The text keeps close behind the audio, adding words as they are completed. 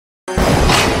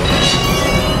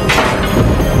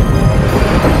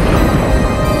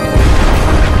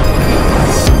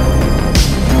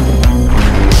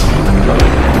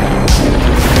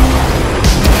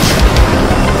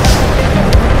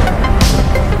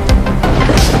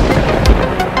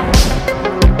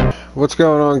What's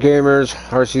going on, gamers?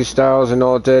 RC Stylez and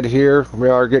AllDead here. We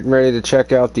are getting ready to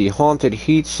check out the Haunted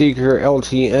Heatseeker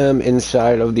LTM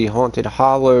inside of the Haunted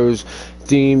Hallows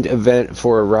themed event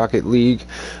for Rocket League.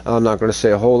 I'm not going to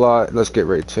say a whole lot. Let's get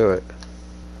right to it.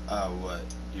 What?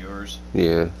 Yours?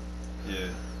 Yeah. Yeah.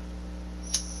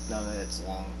 No, it's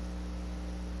long.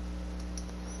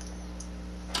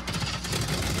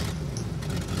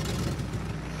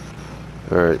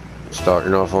 Alright,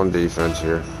 starting off on defense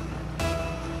here.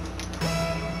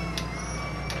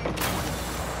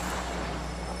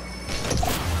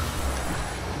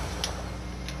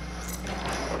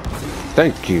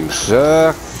 Thank you,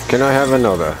 sir. Can I have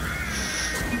another?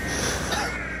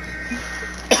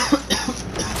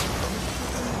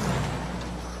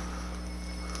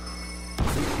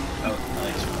 Oh,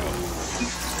 nice,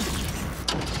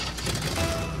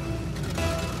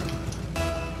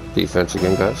 bro. Defense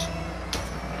again, guys.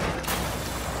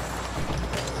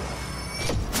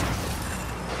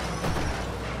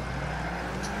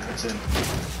 It's in.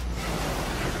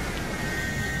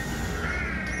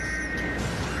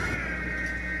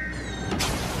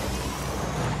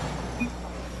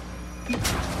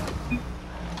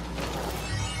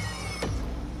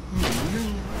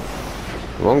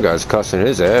 One guy's cussing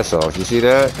his ass off. You see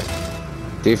that?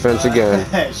 Defense again.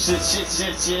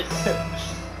 Shit.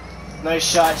 Nice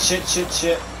shot.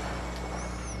 Shit.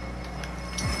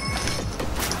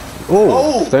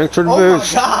 Oh, thanks for the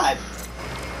boost. Oh my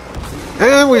god!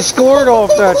 And we scored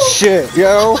off that shit,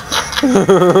 yo.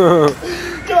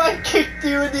 Dude, I kicked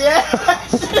you in the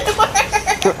ass!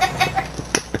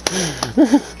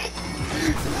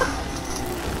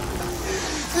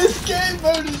 This game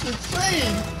mode is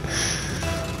insane!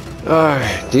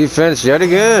 Alright, defense yet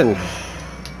again.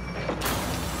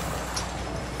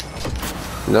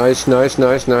 Nice.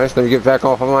 Let me get back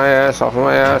off of my ass,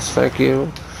 thank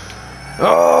you.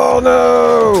 Oh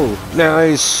no!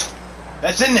 Nice.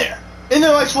 That's in there! In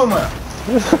there like swimwear!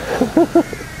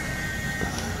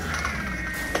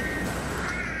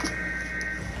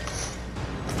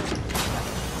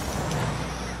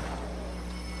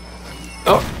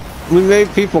 Oh, we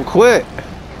made people quit.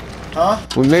 Huh?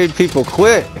 We made people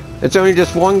quit. It's only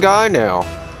just one guy now.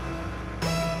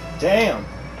 Damn.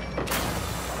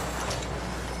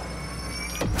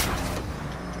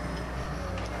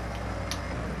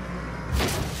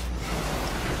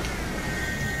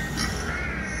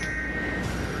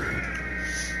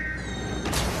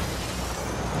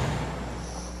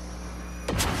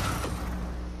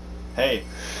 Hey,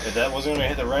 if that wasn't gonna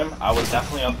hit the rim, I was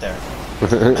definitely up there.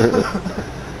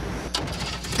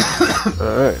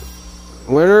 Alright.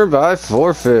 Winner by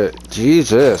forfeit.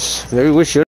 Jesus. Maybe we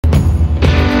should.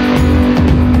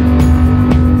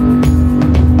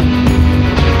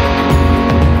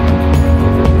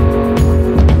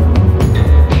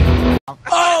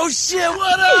 Oh shit,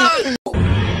 what up?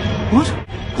 What?